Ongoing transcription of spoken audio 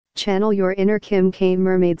Channel your inner Kim K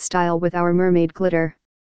mermaid style with our mermaid glitter.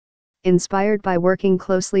 Inspired by working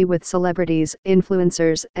closely with celebrities,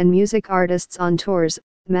 influencers, and music artists on tours,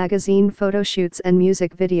 magazine photo shoots and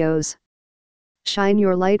music videos. Shine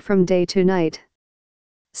your light from day to night.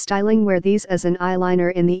 Styling: wear these as an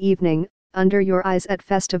eyeliner in the evening, under your eyes at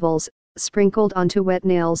festivals, sprinkled onto wet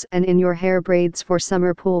nails and in your hair braids for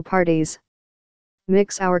summer pool parties.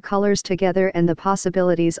 Mix our colors together and the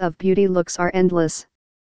possibilities of beauty looks are endless.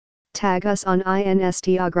 Tag us on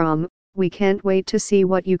Instagram, we can't wait to see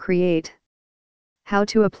what you create. How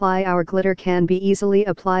to apply our glitter: can be easily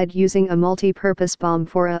applied using a multi-purpose balm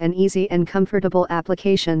for an easy and comfortable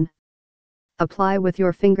application. Apply with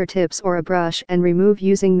your fingertips or a brush and remove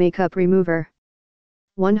using makeup remover.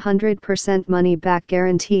 100% money back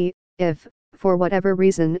guarantee: if, for whatever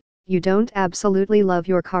reason, you don't absolutely love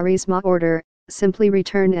your KARIZMA order, simply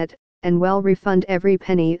return it, and we'll refund every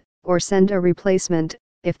penny, or send a replacement,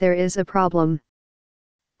 if there is a problem.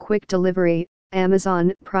 Quick delivery: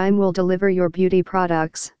 Amazon Prime will deliver your beauty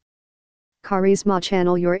products. KARIZMA: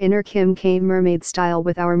 channel your inner Kim K mermaid style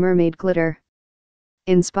with our mermaid glitter.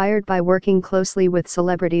 Inspired by working closely with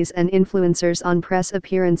celebrities and influencers on press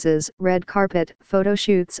appearances, red carpet, photo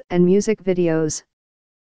shoots, and music videos.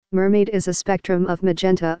 Mermaid is a spectrum of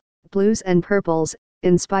magenta, blues and purples,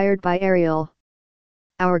 inspired by Ariel.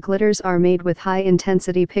 Our glitters are made with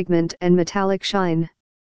high-intensity pigment and metallic shine.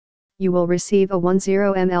 You will receive a 10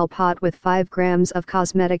 ml pot with 5 grams of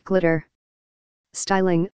cosmetic glitter.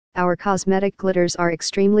 Styling: our cosmetic glitters are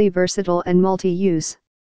extremely versatile and multi-use.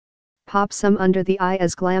 Pop some under the eye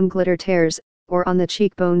as glam glitter tears, or on the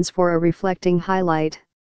cheekbones for a reflecting highlight.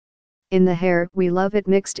 In the hair, we love it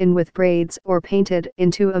mixed in with braids or painted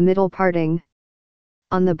into a middle parting.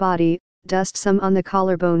 On the body, dust some on the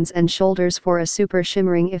collarbones and shoulders for a super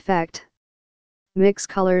shimmering effect. Mix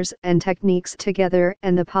colors and techniques together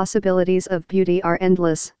and the possibilities of beauty are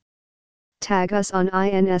endless. Tag us on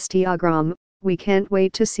Instagram, we can't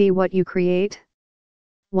wait to see what you create.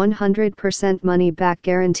 100% money back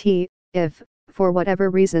guarantee: if, for whatever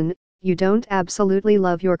reason, you don't absolutely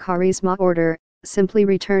love your KARIZMA order, simply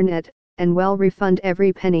return it, and we'll refund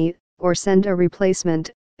every penny, or send a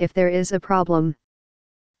replacement, if there is a problem.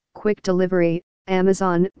 Quick delivery: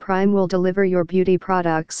 Amazon Prime will deliver your beauty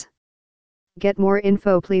products. Get more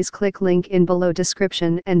info, please click link in below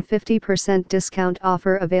description, and 50% discount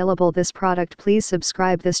offer available this product. Please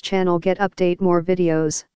subscribe this channel, get update more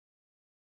videos.